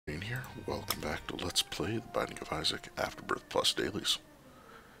here. Welcome back to Let's Play The Binding of Isaac Afterbirth Plus Dailies.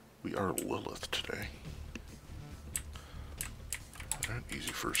 We are Lilith today. Alright,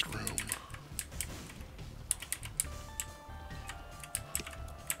 easy first room.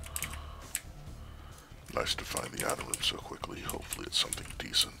 Nice to find the outer room so quickly. Hopefully it's something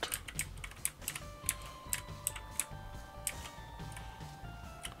decent.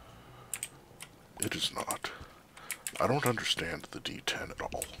 It is not. I don't understand the D10 at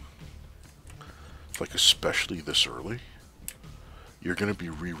all. Like, especially this early, you're going to be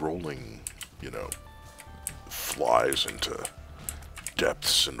re-rolling, you know, flies into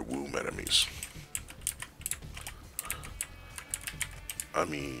depths and womb enemies. I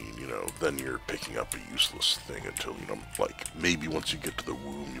mean, you know, then you're picking up a useless thing until, you know, like, maybe once you get to the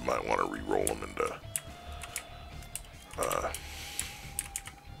womb, you might want to re-roll them into,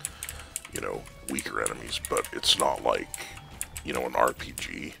 you know, weaker enemies, but it's not like, you know, an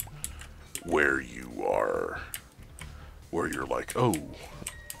RPG where you're like, oh,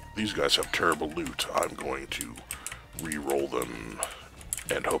 these guys have terrible loot, I'm going to re-roll them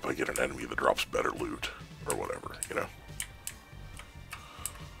and hope I get an enemy that drops better loot, or whatever, you know?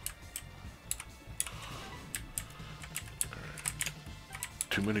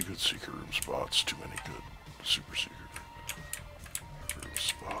 Too many good secret room spots, too many good super secret room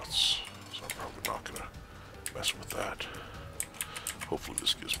spots, so I'm probably not gonna mess with that. Hopefully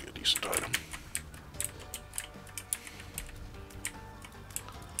this gives me a decent item.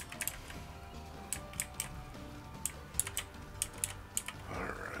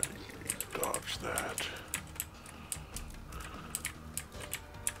 Alright, dodge that.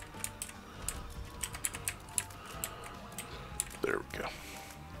 There we go.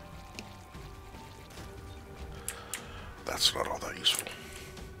 That's not all that useful.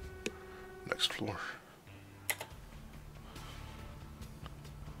 Next floor.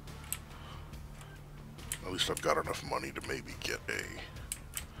 At least I've got enough money to maybe get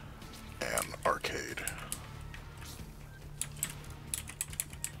an arcade.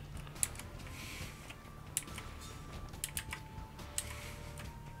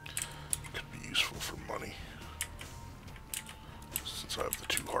 Could be useful for money. Since I have the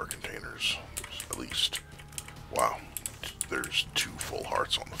 2 heart containers, there's at least, wow, there's 2 full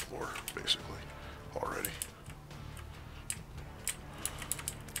hearts on the floor, basically, already.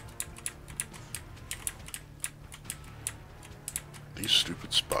 These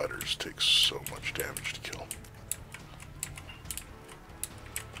stupid spiders take so much damage to kill.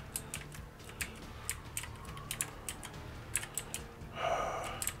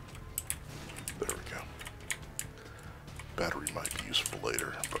 There we go. Battery might be useful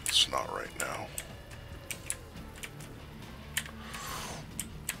later, but it's not right now.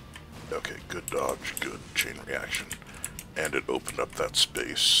 Okay, good dodge, good chain reaction. And it opened up that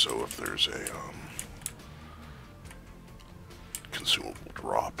space, so if there's a, consumable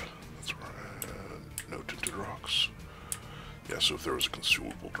drop. That's right. No tinted rocks. Yeah, so if there was a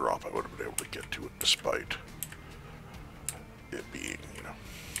consumable drop, I would have been able to get to it despite it being, you know.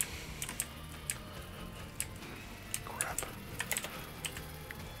 Crap.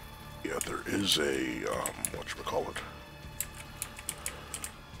 Yeah, there is a, whatchamacallit,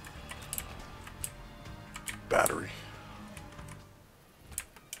 battery.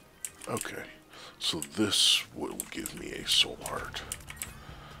 Okay. So this will give me a soul heart,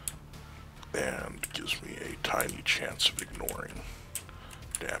 and gives me a tiny chance of ignoring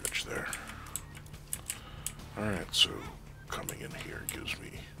damage there. Alright, so coming in here gives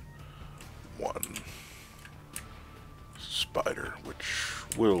me 1 spider, which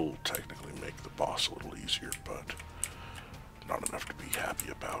will technically make the boss a little easier, but not enough to be happy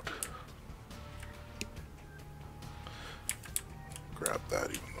about. Grab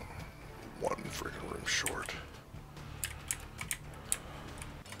that even though 1 freaking room short.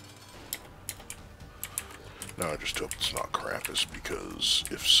 Now I just hope it's not Krampus, because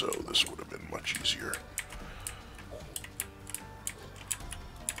if so, this would have been much easier.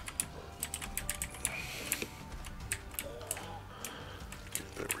 Okay,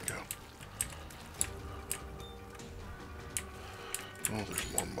 there we go. Oh,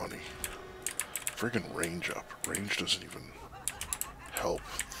 there's more money. Friggin' range up. Range doesn't even help.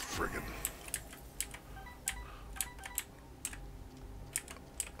 Friggin'.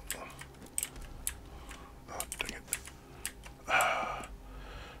 Oh, dang it. Ah,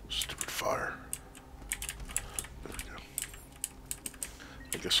 stupid fire. There we go.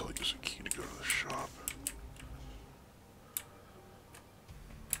 I guess I'll use a key to go to the shop.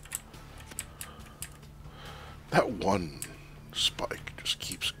 That one spike just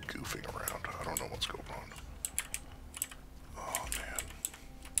keeps goofing around. I don't know what's going on. Oh, man.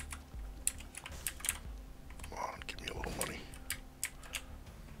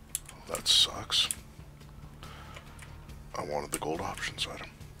 sucks. I wanted the gold options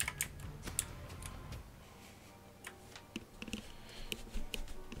item.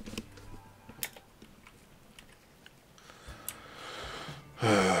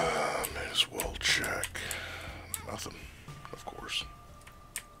 May as well check. Nothing, of course.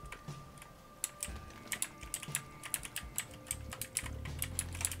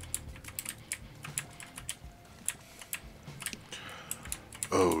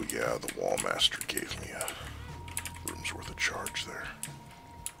 Oh yeah, the Wallmaster gave me a room's worth of charge there.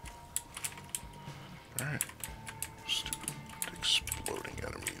 Alright. Stupid exploding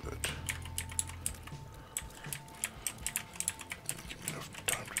enemy that didn't give me enough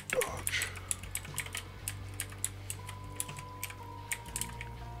time to dodge.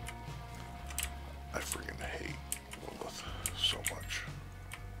 I friggin' hate Lilith so much.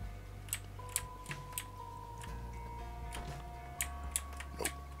 No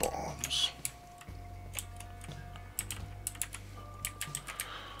bombs.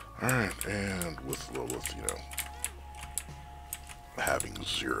 Alright, and with Lilith, you know, having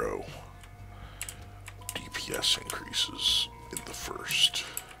 0 DPS increases in the first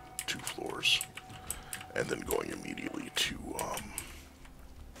 2 floors, and then going immediately to,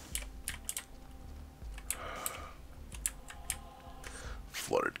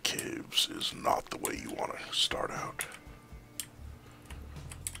 flooded caves is not the way you want to start out.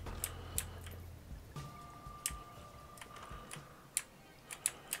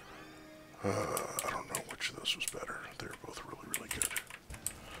 I don't know which of those was better. They're both really, really good.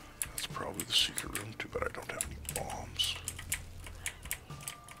 That's probably the secret room. Too bad I don't have any bombs.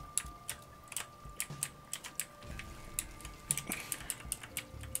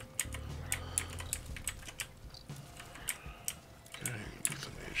 Okay,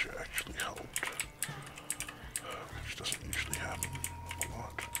 euthanasia actually helped. Which doesn't usually happen a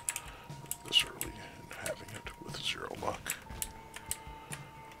lot this early and having it with 0 luck.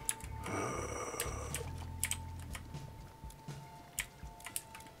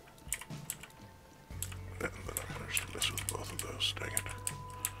 And then I managed to miss with both of those, dang it.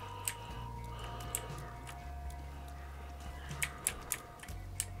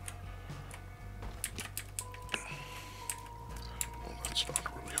 Well, that's not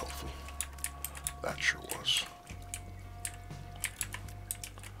really helpful. That sure was.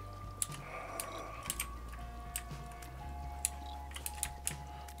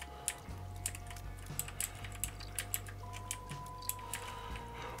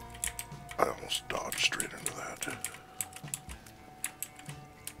 I almost dodged straight into that.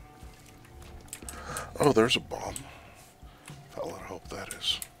 Oh, there's a bomb. Felt what hope that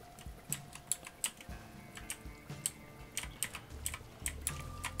is.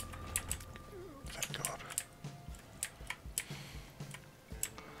 Thank God.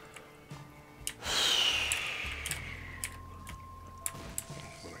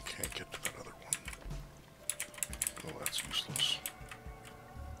 But I can't get to that other one. Oh, that's useless.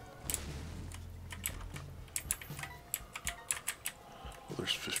 Well,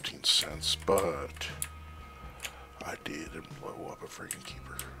 there's 15 cents, but I did blow up a friggin'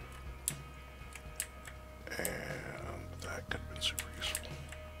 keeper. And that could have been super useful.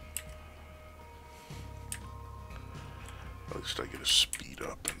 At least I get a speed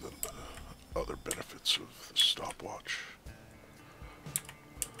up and then the other benefits of the stopwatch.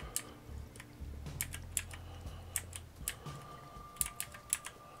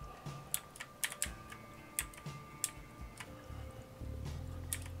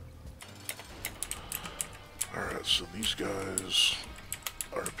 Alright, so these guys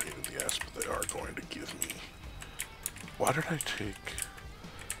are a pain in the ass, but they are going to give me... Why did I take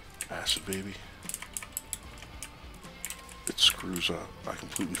Acid Baby? It screws up. I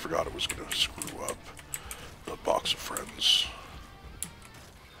completely forgot it was going to screw up the box of friends.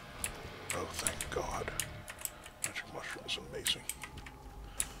 Oh, thank God. Magic Mushroom is amazing.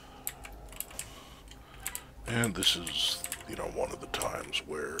 And this is, you know, one of the times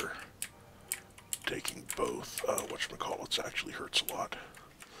where taking both, whatchamacallits actually hurts a lot.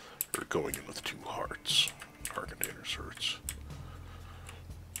 Or going in with 2 hearts. Heart containers hurts.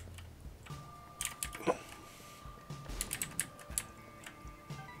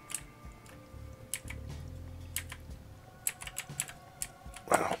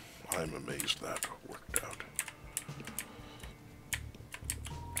 Wow, I'm amazed that worked out.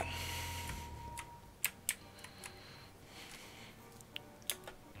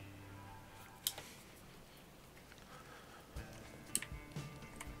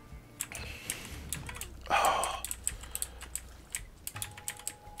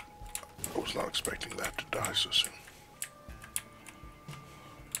 I was not expecting that to die so soon.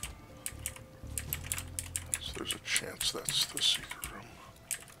 chance that's the secret room.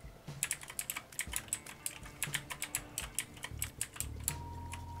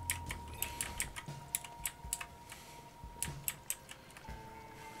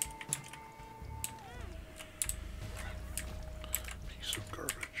 Piece of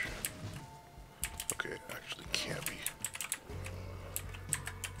garbage. Okay, actually can't be.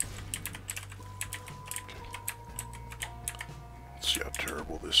 Let's see how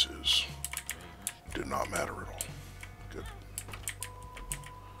terrible this is. Did not matter at all. Good.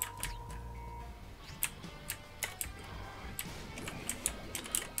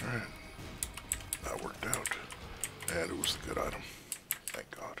 Alright. That worked out. And it was the good item.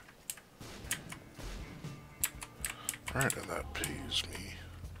 Thank God. Alright, and that pays me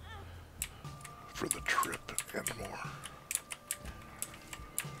for the trip and more.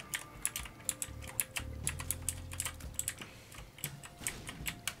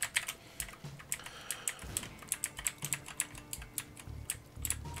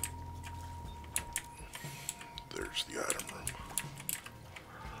 There's the item room.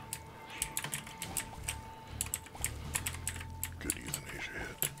 Good euthanasia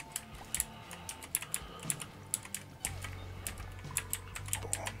hit.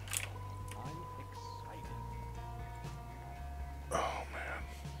 Bomb. I'm excited. Oh man.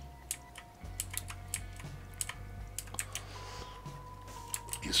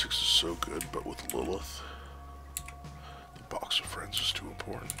 E6 is so good, but with Lilith, the box of friends is too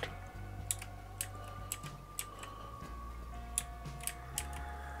important.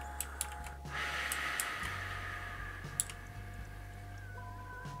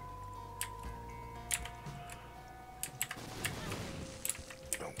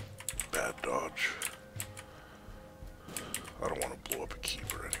 Bad dodge. I don't want to blow up a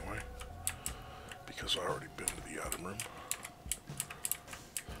keeper anyway, because I already been to the item room.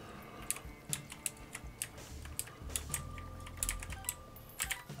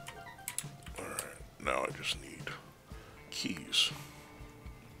 Alright, now I just need keys.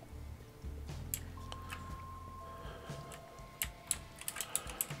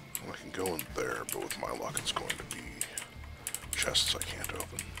 I can go in there, but with my luck it's going to be chests I can't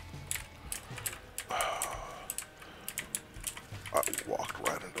open. I walked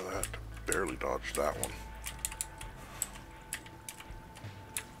right into that. Barely dodged that one.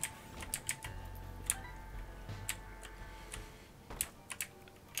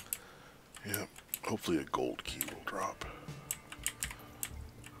 Yep. Hopefully a gold key will drop.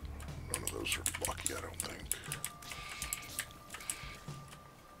 None of those are lucky, I don't think.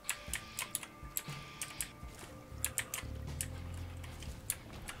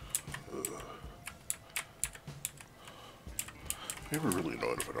 I'm never really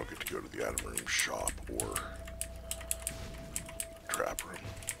annoyed if I don't get to go to the item room shop or trap room.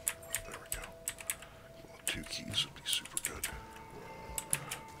 There we go. Well, 2 keys would be super good.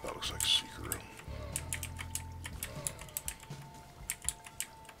 That looks like a secret room.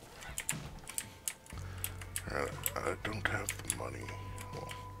 Alright, I don't have the money.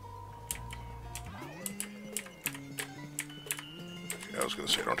 Well, I was gonna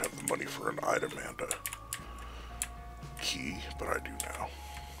say I don't have the money for an item and a key, but I do now.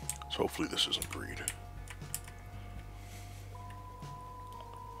 So hopefully this isn't greed.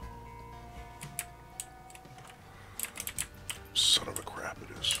 Son of a crap it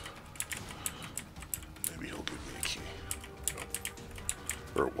is. Maybe he'll give me a key.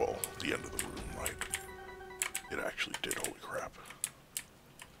 No. Or, well, the end of the room, right? It actually did, holy crap.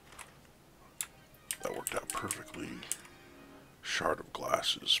 That worked out perfectly. Shard of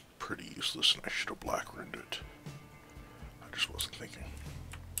glass is pretty useless and I should have black ruined it. I just wasn't thinking.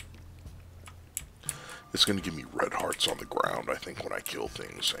 It's going to give me red hearts on the ground, I think, when I kill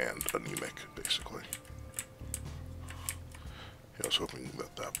things, and anemic, basically. Yeah, I was hoping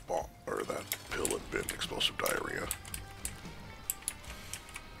that that bomb, or that pill had been explosive diarrhea.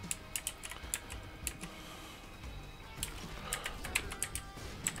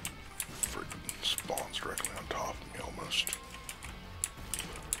 Friggin' spawns directly on top of me, almost.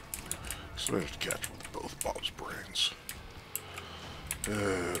 So I managed to catch with both Bob's brains.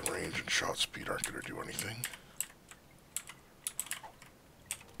 Range and shot speed aren't going to do anything.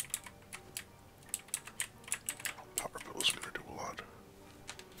 Power pill is going to do a lot.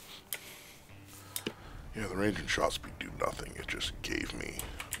 Yeah, the range and shot speed do nothing. It just gave me,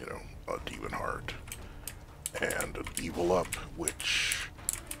 you know, a demon heart and an evil up, which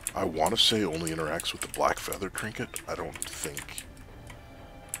I want to say only interacts with the black feather trinket. I don't think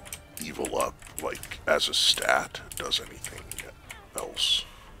evil up, like, as a stat, does anything else.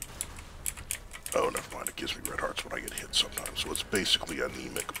 Oh, never mind. It gives me red hearts when I get hit sometimes. So it's basically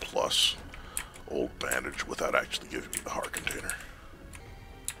anemic plus old bandage without actually giving me the heart container.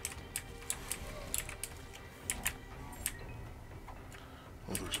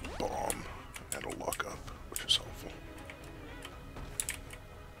 Well, there's a bomb and a lock up, which is helpful.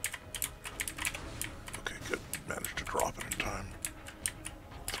 Okay, good. Managed to drop it in time.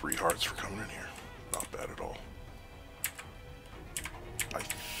 3 hearts for coming in here. Not bad at all. I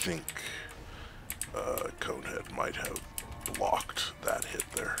think Conehead might have blocked that hit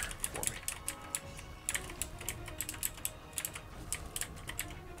there for me.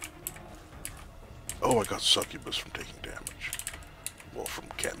 Oh, I got Succubus from taking damage. Well, from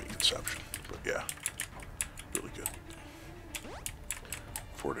Cami Conception, but yeah, really good.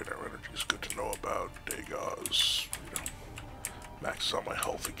 49 energy is good to know about. Dagoz, you know, maxes out my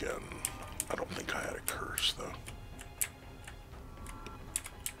health again. I don't think I had a curse though.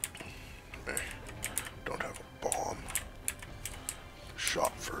 Okay, don't have a bomb.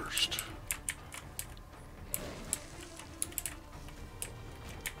 Shot first.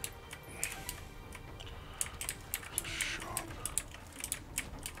 There's a shop.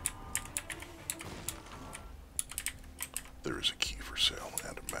 There is a key for sale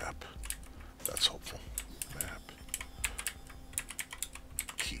and a map. That's helpful. Map.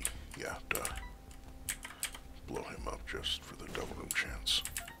 Key. Yeah, duh. Blow him up just for the double room chance.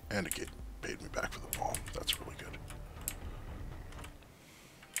 And it paid me back for the bomb. That's really good.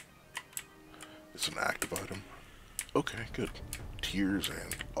 It's an active item. Okay, good. Tears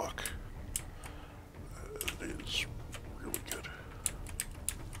and luck. It is really good.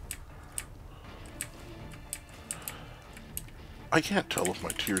 I can't tell if my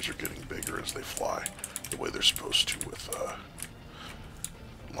tears are getting bigger as they fly, the way they're supposed to with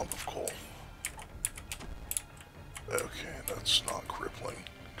lump of coal. Okay, that's not crippling,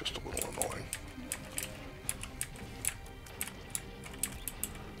 just a little annoying.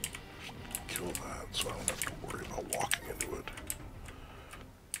 Kill that so I don't have to worry about walking into it.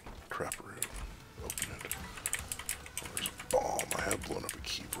 Trap room. Open it. Oh, there's a bomb. I have blown up a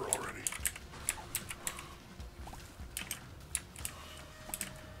keeper already.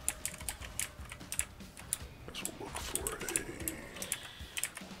 Guess we'll look for a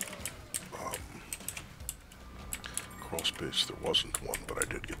crawl space. There wasn't one, but I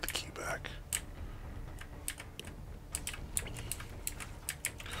did get the key back.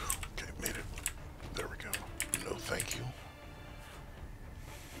 Okay, made it. There we go. No, thank you.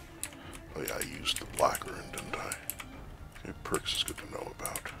 Oh yeah, I used the black rune, didn't I? Okay, perks is good to know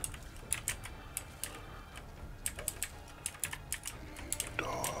about.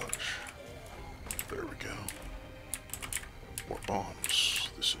 Dodge. There we go. More bombs.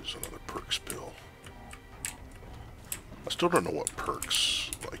 This is another perks pill. I still don't know what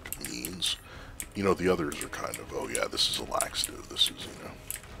perks, like, means. You know, the others are kind of, oh yeah, this is a laxative, this is, you know,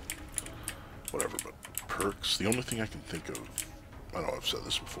 whatever, but perks, the only thing I can think of, I know I've said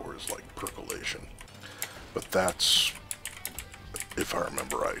this before, is like percolation. But that's, if I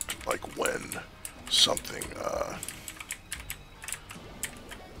remember right, like when something,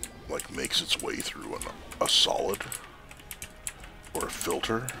 like makes its way through a solid or a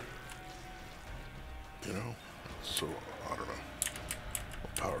filter, you know? So, I don't know.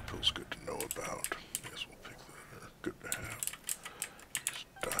 Well, power pill's good to know about. Guess we'll pick that. Good to have. These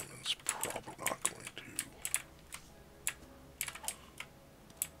diamonds probably not going to.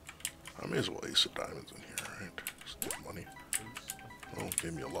 I may as well ace of diamonds in here, right? Just get money. Oh,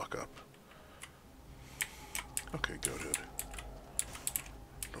 gave me a luck up. Okay, go ahead.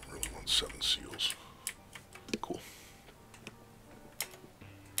 Don't really want 7 seals. Cool.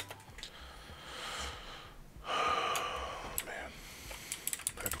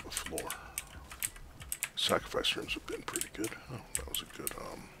 Floor. Sacrifice rooms have been pretty good. Oh, that was a good,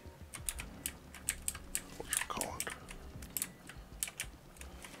 whatchamacallit.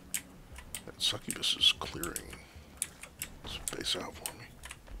 That Succubus is clearing space out for me.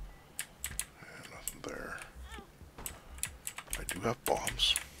 And nothing there. I do have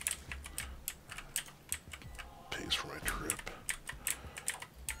bombs. Pays for my trip.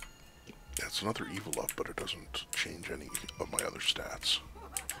 Yeah, it's another evil up, but it doesn't change any of my other stats.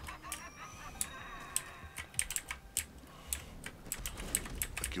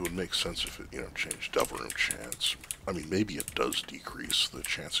 It would make sense if it, you know, changed double room chance. I mean, maybe it does decrease the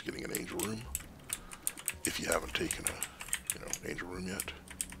chance of getting an angel room if you haven't taken a, you know, angel room yet,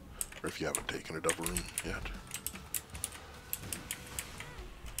 or if you haven't taken a double room yet.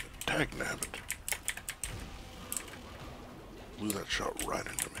 Tag nabbit. Blew that shot right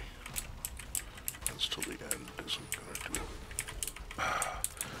into me. That's till the end isn't gonna do it.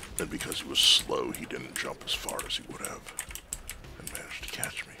 Then because he was slow, he didn't jump as far as he would have. And managed to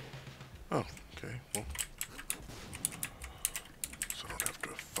catch me. Oh, Okay, well, so I don't have to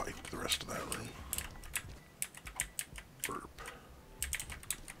fight the rest of that room. Burp.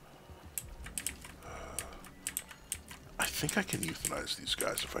 I think I can euthanize these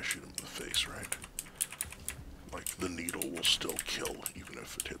guys if I shoot them in the face, right? Like, the needle will still kill, even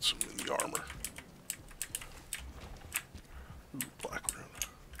if it hits them in the armor. Ooh, black rune.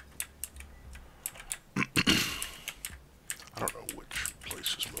 I don't know which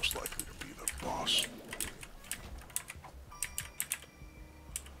place is most likely to be the boss.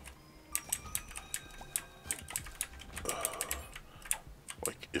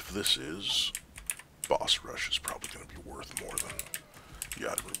 Like, if this is, boss rush is probably going to be worth more than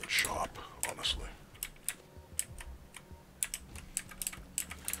the item room and shop, honestly.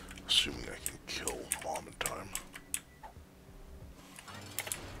 Assuming I can kill Mom in time.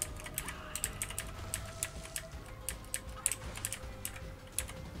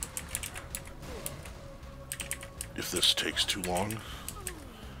 If this takes too long,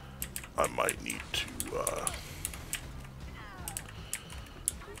 I might need to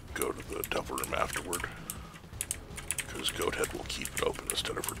go to the devil room afterward, because Goathead will keep it open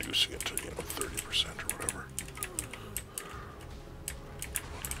instead of reducing it to, 30% or whatever.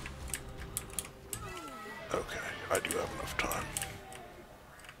 Okay, I do have enough time.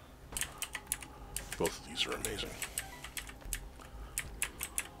 Both of these are amazing.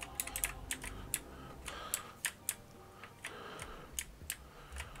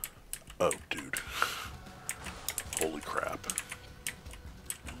 Oh, dude. Holy crap.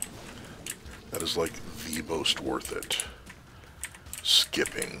 That is like the most worth it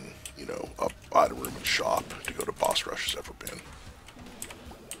skipping, up item room and shop to go to boss rush has ever been.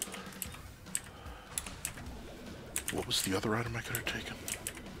 What was the other item I could have taken?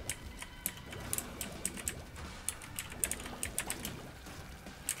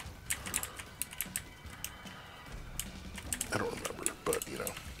 I don't remember, but,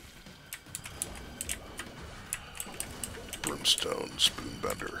 Brimstone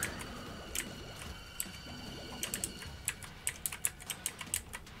Spoonbender.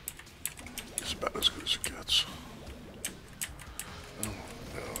 It's about as good as it gets. Oh,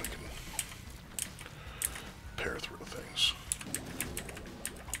 no, I can pair through things.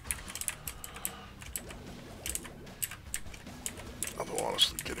 Although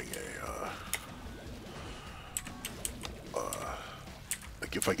honestly, getting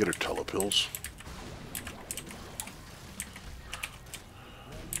like if I get a telepills,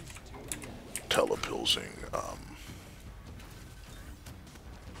 telepilsing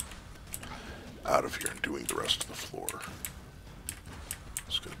out of here and doing the rest of the floor,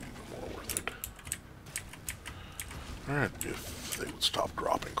 it's gonna be even more worth it. Alright, if they would stop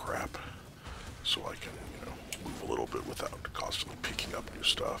dropping crap, so I can, move a little bit without constantly picking up new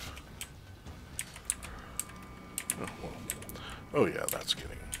stuff. Oh, well. Oh yeah, that's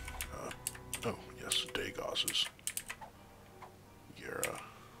getting, oh yes, day gauzes. Yara,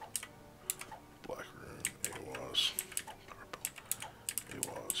 Black Rune, Awaz,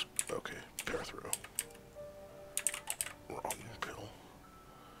 Awaz, okay, pair through. Wrong pill.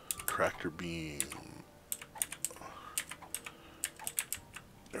 Tractor beam.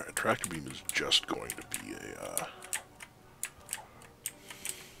 Alright, tractor beam is just going to be a,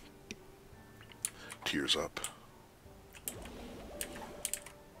 tears up.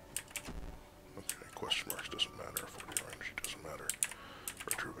 Okay, question marks doesn't matter, 40 orange doesn't matter,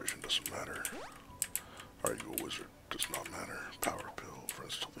 retrovision doesn't matter, are you a wizard does not matter, power pill,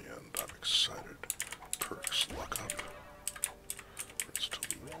 friends till the end, I'm excited, perks, luck up, friends till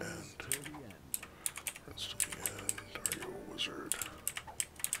the end, friends till the end, are you a wizard,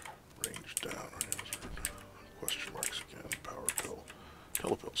 range down, are you a wizard, question marks again, power pill,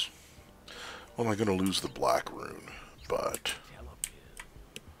 telepills. Well, I'm going to lose the black rune, but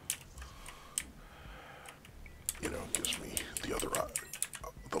it gives me the other,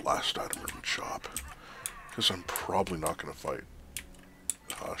 the last item in the shop, because I'm probably not going to fight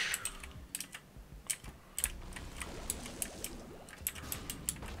Hush.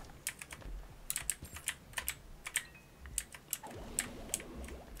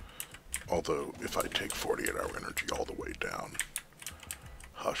 Although, if I take 48-hour energy all the way down,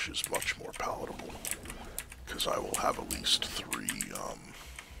 Hush is much more palatable, because I will have at least 3,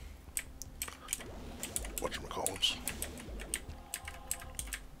 whatchamacallits.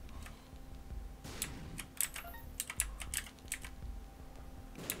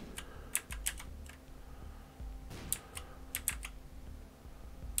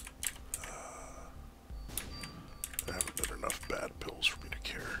 I haven't been enough bad pills for me to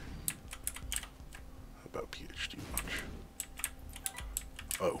care about PhD much.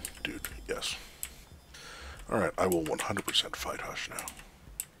 Oh, dude, yes. Alright, I will 100% fight Hush now.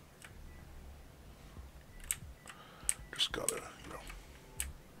 Just gotta, you know,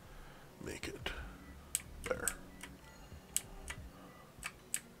 make it there.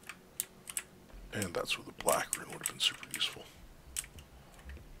 And that's where the black rune would have been super useful.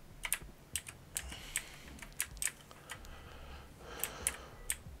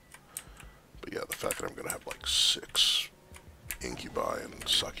 But yeah, the fact that I'm gonna have like 6 incubi and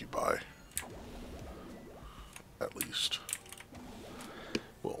succubi, at least.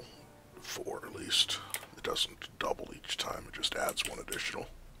 Well, 4 at least. It doesn't double each time, it just adds 1 additional.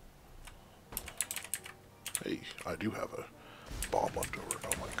 Hey, I do have a bomb left over.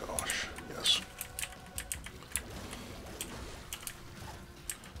 Oh my gosh, yes.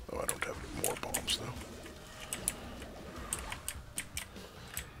 Oh, I don't have any more bombs though.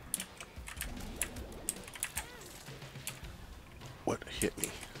 What hit me?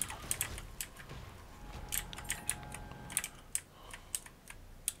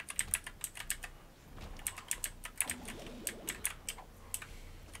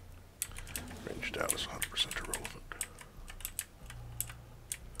 Range down is 100% irrelevant.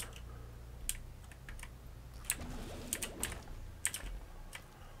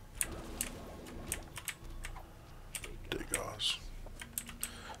 Digos.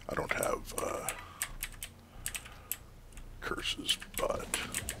 I don't have curses, but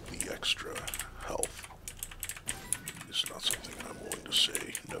the extra health is not something I'm willing to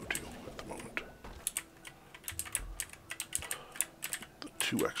say no to at the moment. The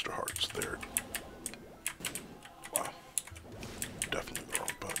 2 extra hearts there. Wow. Definitely the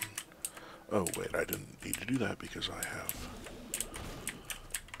wrong button. Oh wait, I didn't need to do that because I have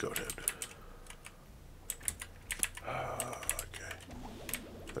goat head. Okay.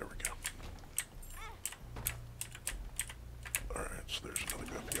 There we go. Alright, so there's another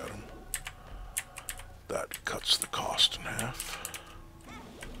guppy item. That cuts the cost in half.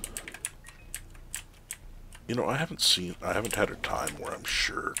 You know, I haven't had a time where I'm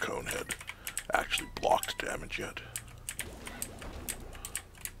sure Conehead actually blocked damage yet.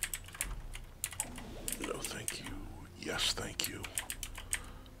 No, thank you. Yes, thank you.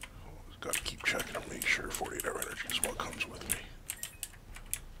 Gotta keep checking to make sure 48-hour energy is what comes with me.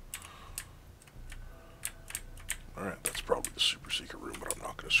 Alright, that's probably the super secret room, but I'm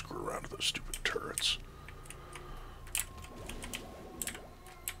not gonna screw around with those stupid turrets.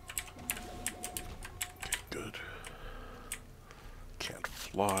 Okay, good. Can't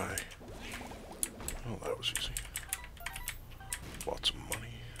fly. Oh, that was easy. Lots of money.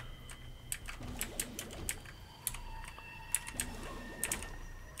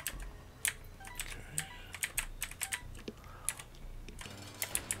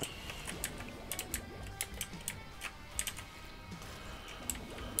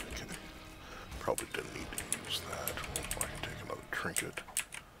 Probably didn't need to use that. Well, I can take another trinket.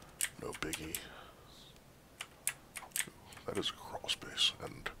 No biggie. Ooh, that is a crawl space,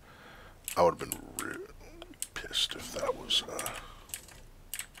 and I would have been really pissed if that was,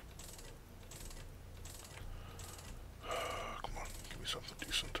 come on, give me something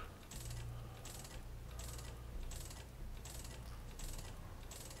decent.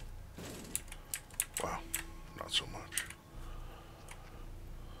 Wow, not so much.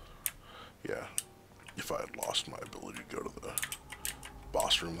 Yeah, if I had lost my ability to go to the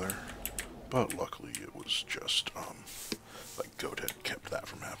boss room there, but luckily it was just, like Goathead kept that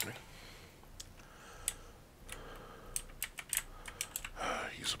from happening.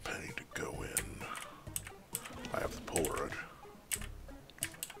 He's a penny to go in. I have the Polaroid.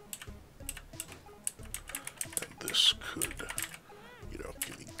 And this could, you know,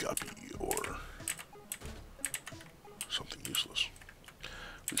 give me Guppy or something useless.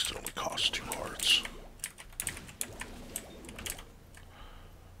 At least it only costs 2 hearts.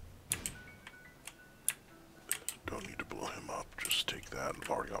 Don't need to blow him up, just take that. I've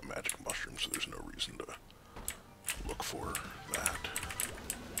already got magic mushrooms, so there's no reason to look for that.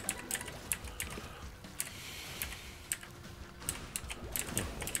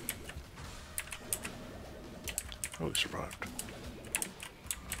 Oh, he survived.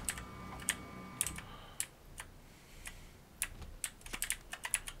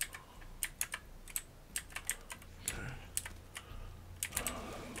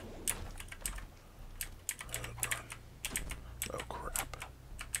 Oh crap.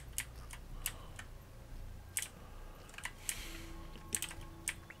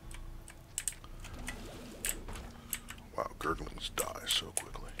 Wow, gurglings die so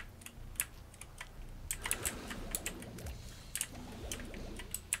quickly.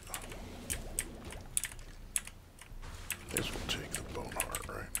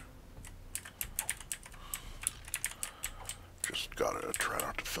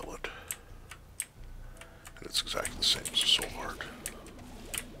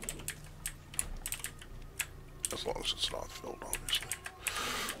 As long as it's not filled, obviously.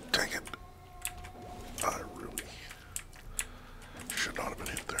 Dang it. I really should not have been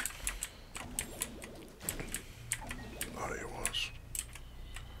hit there. Thought it was.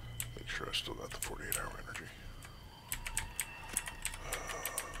 Make sure I still got the 48-hour energy.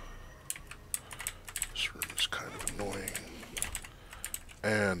 This room is kind of annoying.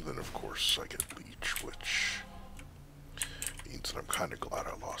 And then, of course, I get leech, which means that I'm kind of glad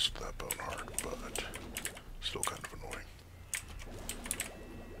I lost that bone heart, but still kind of annoying.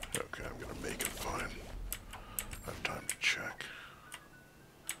 Okay, I'm gonna make it fine. I have time to check.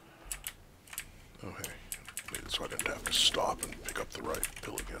 Oh, hey. Made it so I didn't have to stop and pick up the right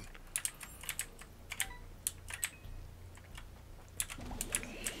pill again.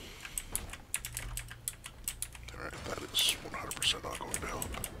 Alright, that is 100% not going to help.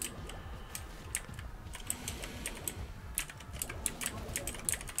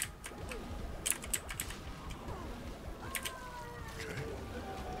 Okay.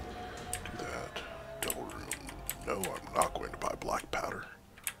 Do that. Double room. No, I'm not going to buy black powder.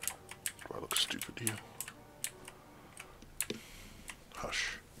 Do I look stupid to you?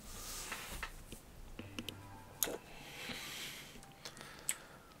 Hush.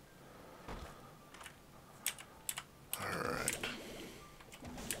 Alright.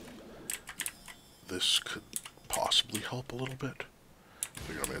 This could possibly help a little bit. I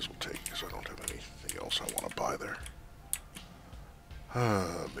figure I may as well take it because I don't have anything else I want to buy there.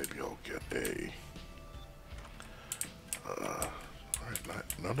 Maybe I'll get a...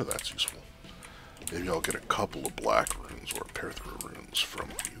 Alright, none of that's useful. Maybe I'll get a couple of black runes or Perthra runes from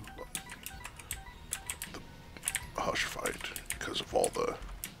the Hush fight because of all the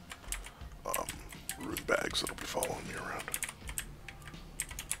rune bags that'll be following me around.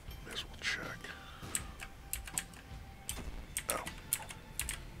 May as well check. No.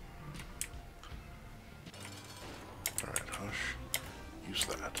 Alright, Hush. Use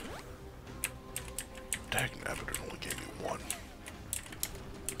that. Dagnabbit, it only gave me one.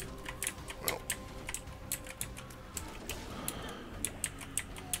 Well.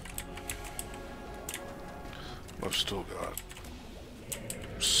 I've still got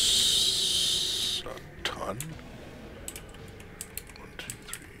a ton. 1, 2,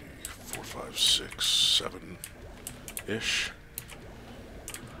 3, 4, 5, 6, 7-ish.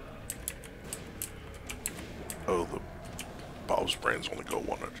 Oh, the Bob's brains only go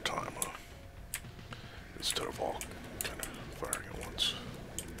one at a time, huh? Instead of all kind of firing at once.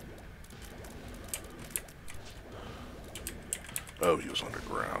 Oh, he was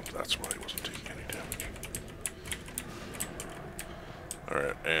underground. That's why he wasn't taking any damage.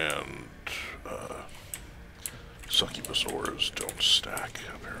 Alright, and succubus ores don't stack,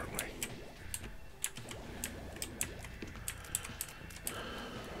 apparently.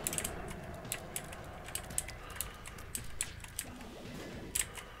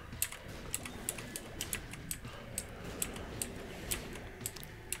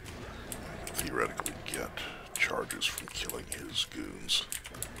 I can theoretically get charges from killing his goons.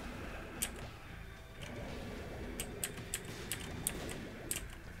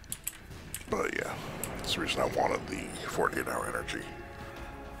 But yeah, that's the reason I wanted the 48-hour energy.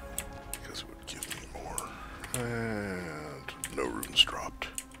 Because it would give me more. And no runes dropped.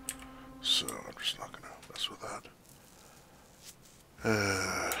 So I'm just not going to mess with that.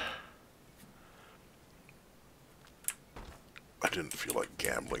 I didn't feel like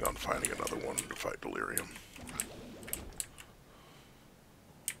gambling on finding another one to fight delirium.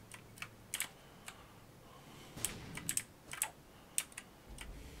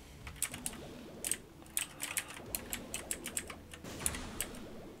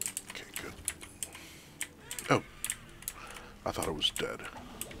 Oh, I thought it was dead,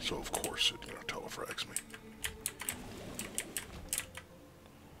 so of course it, telefrags me.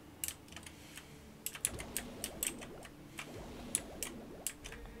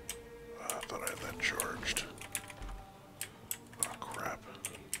 I thought I had that charged. Oh crap.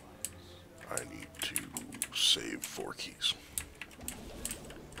 I need to save 4 keys.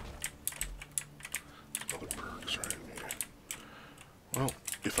 Other perks, right? Yeah. Well,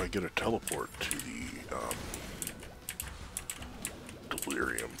 if I get a teleport to the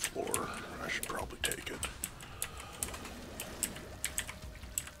delirium floor, I should probably take it.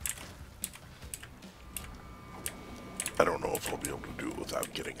 I don't know if I'll be able to do it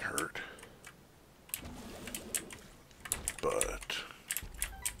without getting hurt, but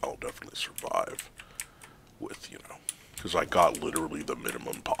I'll definitely survive with, because I got literally the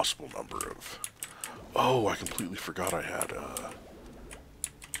minimum possible number of... Oh, I completely forgot I had a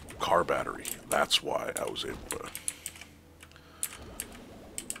car battery. That's why I was able to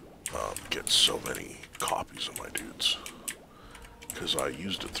get so many copies of my dudes. Because I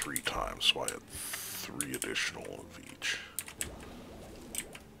used it 3 times, so I had 3 additional of each.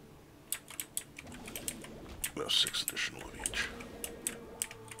 No, 6 additional of each.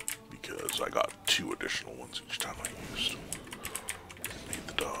 Because I got 2 additional ones each time I used. Made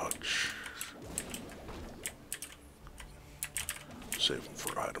the dodge. Save them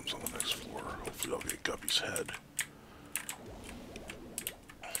for items on the next floor. Hopefully I'll get Guppy's head.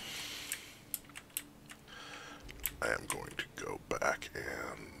 I am going to go back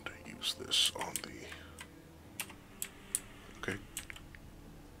and use this on the... Okay.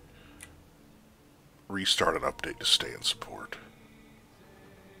 Restart an update to stay in support.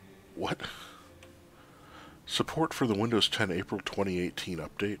 What? Support for the Windows 10 April 2018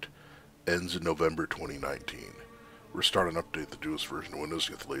 update ends in November 2019. Restart and update the newest version of Windows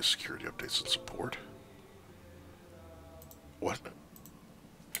to get the latest security updates and support. What?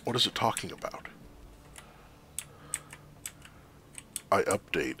 What is it talking about? I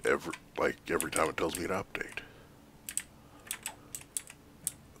update every time it tells me to update.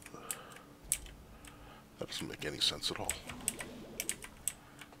 That doesn't make any sense at all.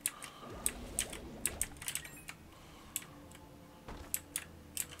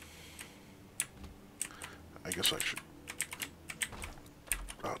 I guess I should...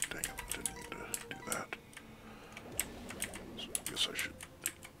 Oh, dang it. I didn't mean to do that. So I guess I should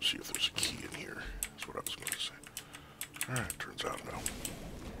see if there's a key in here. That's what I was going to say. Alright, turns out no.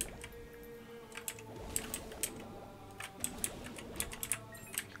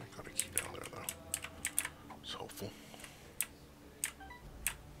 I got a key down there, though. It's helpful.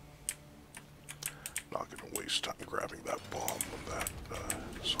 Not going to waste time grabbing that bomb when that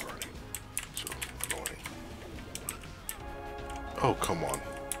is already so annoying. Oh, come on.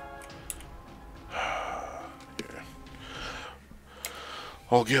 Yeah.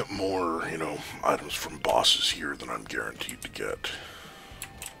 I'll get more, items from bosses here than I'm guaranteed to get,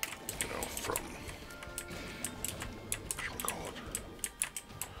 from, whatchamacallit.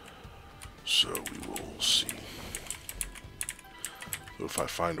 So we will see. So if I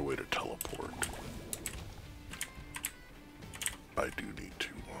find a way to teleport, I do need to,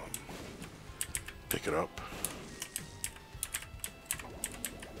 pick it up.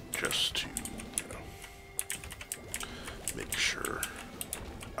 Just to, make sure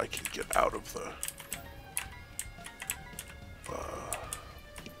I can get out of the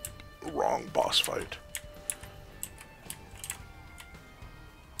wrong boss fight.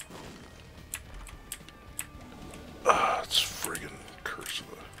 It's friggin' curse of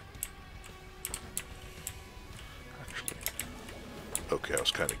the... Actually, okay, I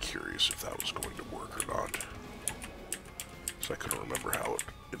was kind of curious if that was going to work or not. So I couldn't remember how it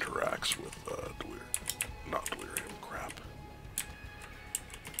interacts with not delirium, crap.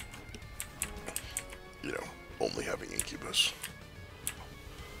 Only having incubus.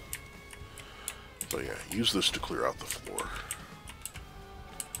 But yeah, use this to clear out the floor.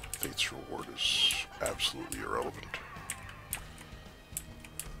 Fate's reward is absolutely irrelevant.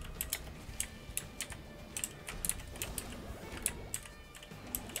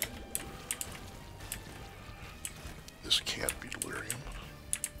 This can't be delirium.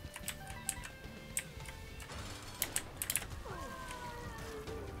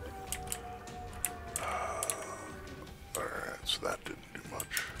 Alright, so that didn't do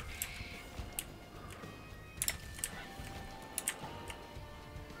much.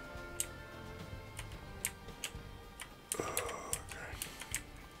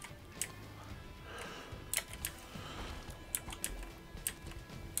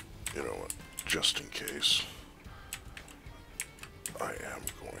 You know what? Just in case, I am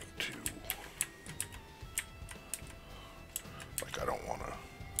going to, I don't want to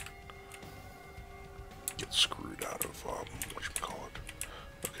get screwed out of, whatchamacallit.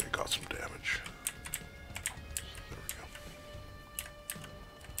 Okay, got some damage. There we go.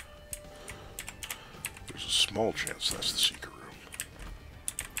 There's a small chance that's the secret room.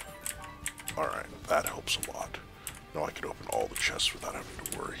 Alright, that helps a lot. Now I can open all the chests without having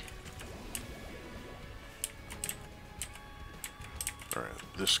to worry. Alright,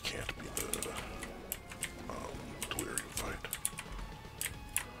 this can't be the delirium fight.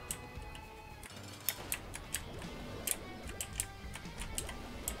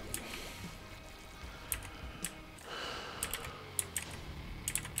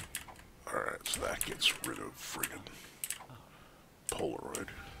 Alright, so that gets rid of friggin' Polaroid,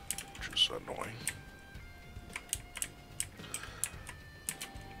 which is annoying.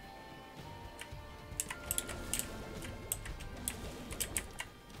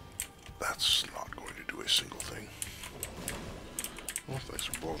 That's not going to do a single thing. Well, thanks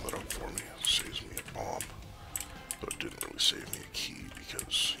for blowing that up for me. It saves me a bomb. Though it didn't really save me a key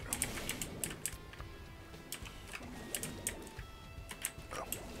because, you know. Oh.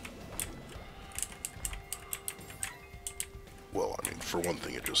 Well, I mean, for one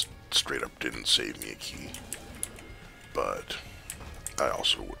thing, it just straight up didn't save me a key. But I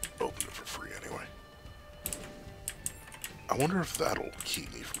also would open it for free anyway. I wonder if that'll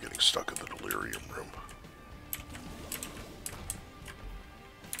keep me from getting stuck in the delirium room.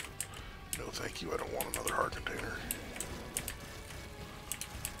 No, thank you. I don't want another heart container.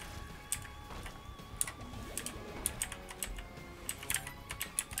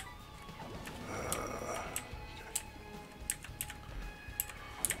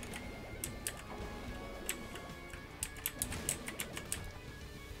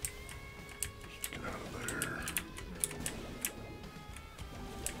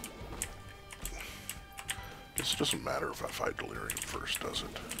 It doesn't matter if I fight delirium first, does it?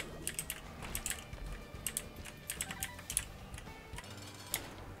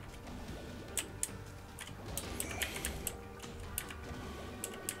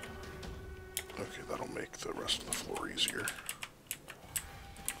 Okay, that'll make the rest of the floor easier.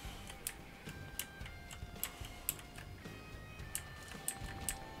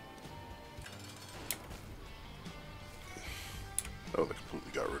 Oh, they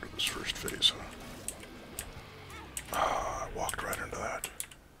completely got rid of this first phase, huh? Ah, I walked right into that.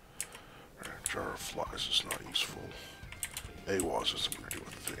 Alright, jar of flies is not useful. AWAS isn't going to do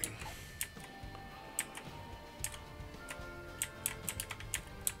a thing.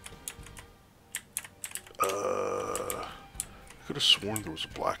 I could have sworn there was a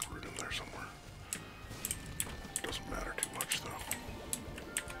black root in there somewhere. Doesn't matter too much, though.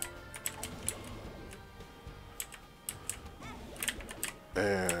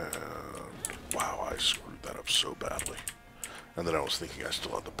 And wow, I screwed that up so badly. And then I was thinking I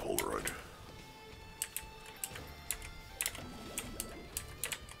still had the Polaroid.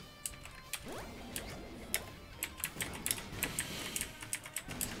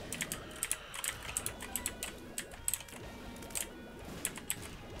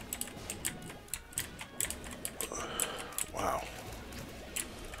 Wow.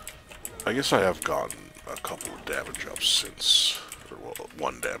 I guess I have gotten a couple of damage ups since, or well,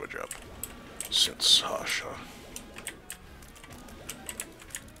 one damage up since Hush, huh?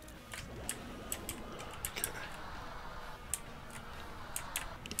 Okay.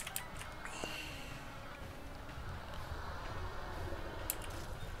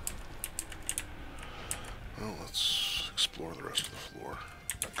 Well, let's explore the rest of the floor.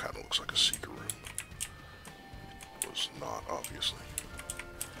 That kind of looks like a secret room. It was not, obviously.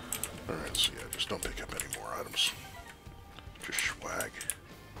 Alright, so yeah, just don't pick up any more items. Just swag.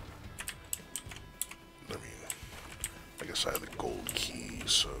 I mean, I guess I have the gold key,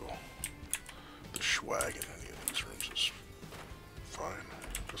 so the swag in any of these rooms is fine.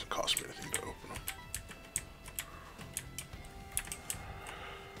 It doesn't cost me anything to open them.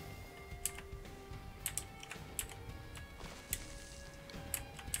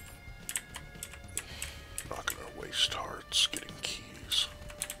 Not gonna waste hearts getting keys.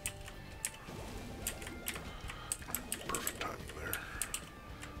 Perfect timing there.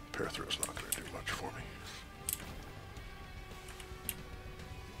 Pair throw's not gonna do much for me.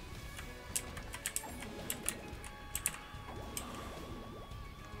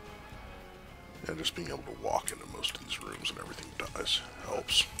 And just being able to walk into most of these rooms and everything dies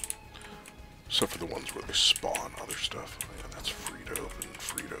helps. Except for the ones where they spawn other stuff. Oh, yeah, that's free to open,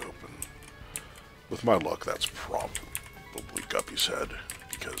 free to open. With my luck, that's probably Guppy's Head,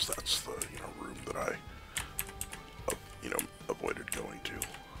 because that's the, room that I, avoided going to.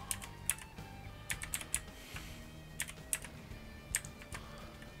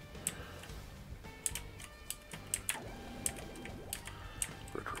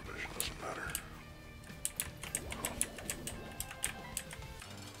 Retrovision doesn't matter.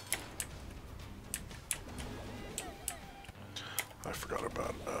 I forgot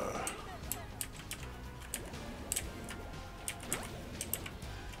about,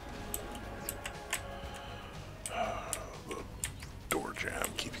 the door jam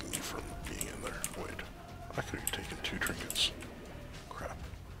keeping me from being in there. Wait, I could have taken 2 trinkets. Crap.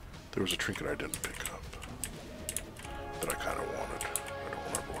 There was a trinket I didn't pick up that I kind of wanted. I don't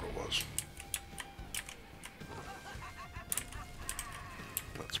remember what it was.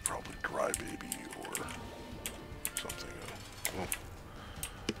 That's probably Dry Baby or something. Well,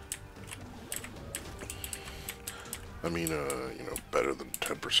 I mean, better than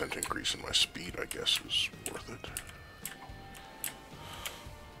 10% increase in my speed, I guess, is worth it.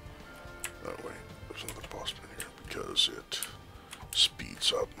 Oh wait, there's another boss in here because it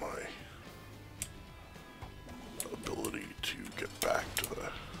opens up my ability to get back to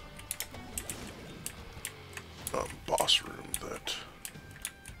the boss room that,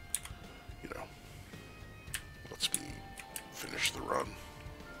 you know, lets me finish the run.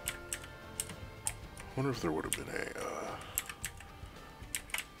 I wonder if there would have been a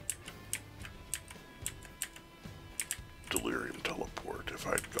delirium teleport if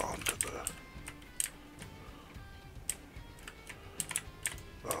I'd gone to the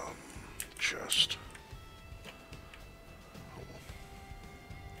chest.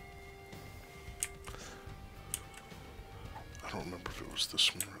 I don't remember if it was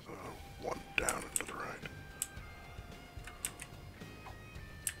this one or the one down and to the right.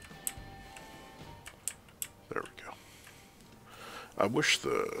 There we go. I wish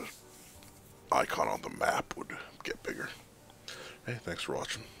the icon on the map would get bigger. Hey, thanks for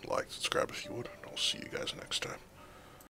watching. Like, subscribe if you would, and I'll see you guys next time.